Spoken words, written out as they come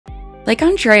Lake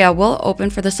Andrea will open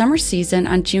for the summer season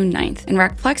on June 9th, and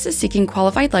Recplex is seeking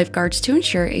qualified lifeguards to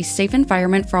ensure a safe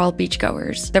environment for all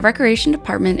beachgoers. The Recreation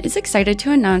Department is excited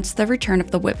to announce the return of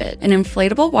the Whippet, an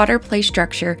inflatable water play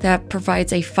structure that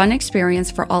provides a fun experience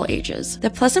for all ages. The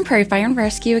Pleasant Prairie Fire and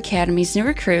Rescue Academy's new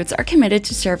recruits are committed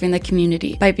to serving the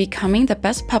community by becoming the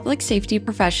best public safety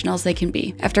professionals they can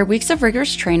be. After weeks of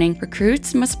rigorous training,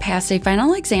 recruits must pass a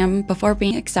final exam before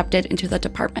being accepted into the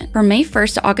department. From May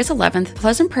 1st to August 11th,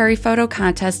 Pleasant Prairie Photo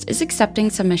Contest is accepting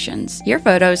submissions. Your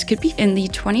photos could be in the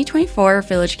 2024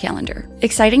 Village Calendar.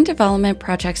 Exciting development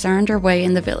projects are underway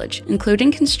in the village,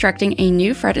 including constructing a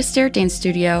new Fred Astaire dance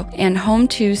studio and Home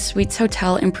 2 Suites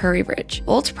Hotel in Prairie Ridge.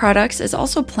 Olds Products is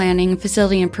also planning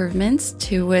facility improvements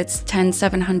to its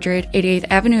 10700 88th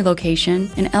Avenue location,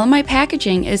 and LMI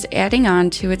Packaging is adding on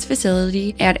to its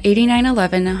facility at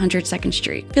 8911 102nd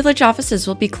Street. Village offices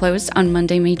will be closed on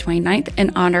Monday, May 29th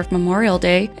in honor of Memorial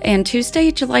Day and Tuesday,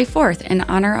 July 4th in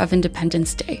honor of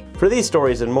Independence Day. For these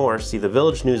stories and more, see the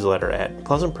Village newsletter at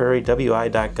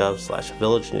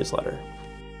pleasantprairiewi.gov/village newsletter.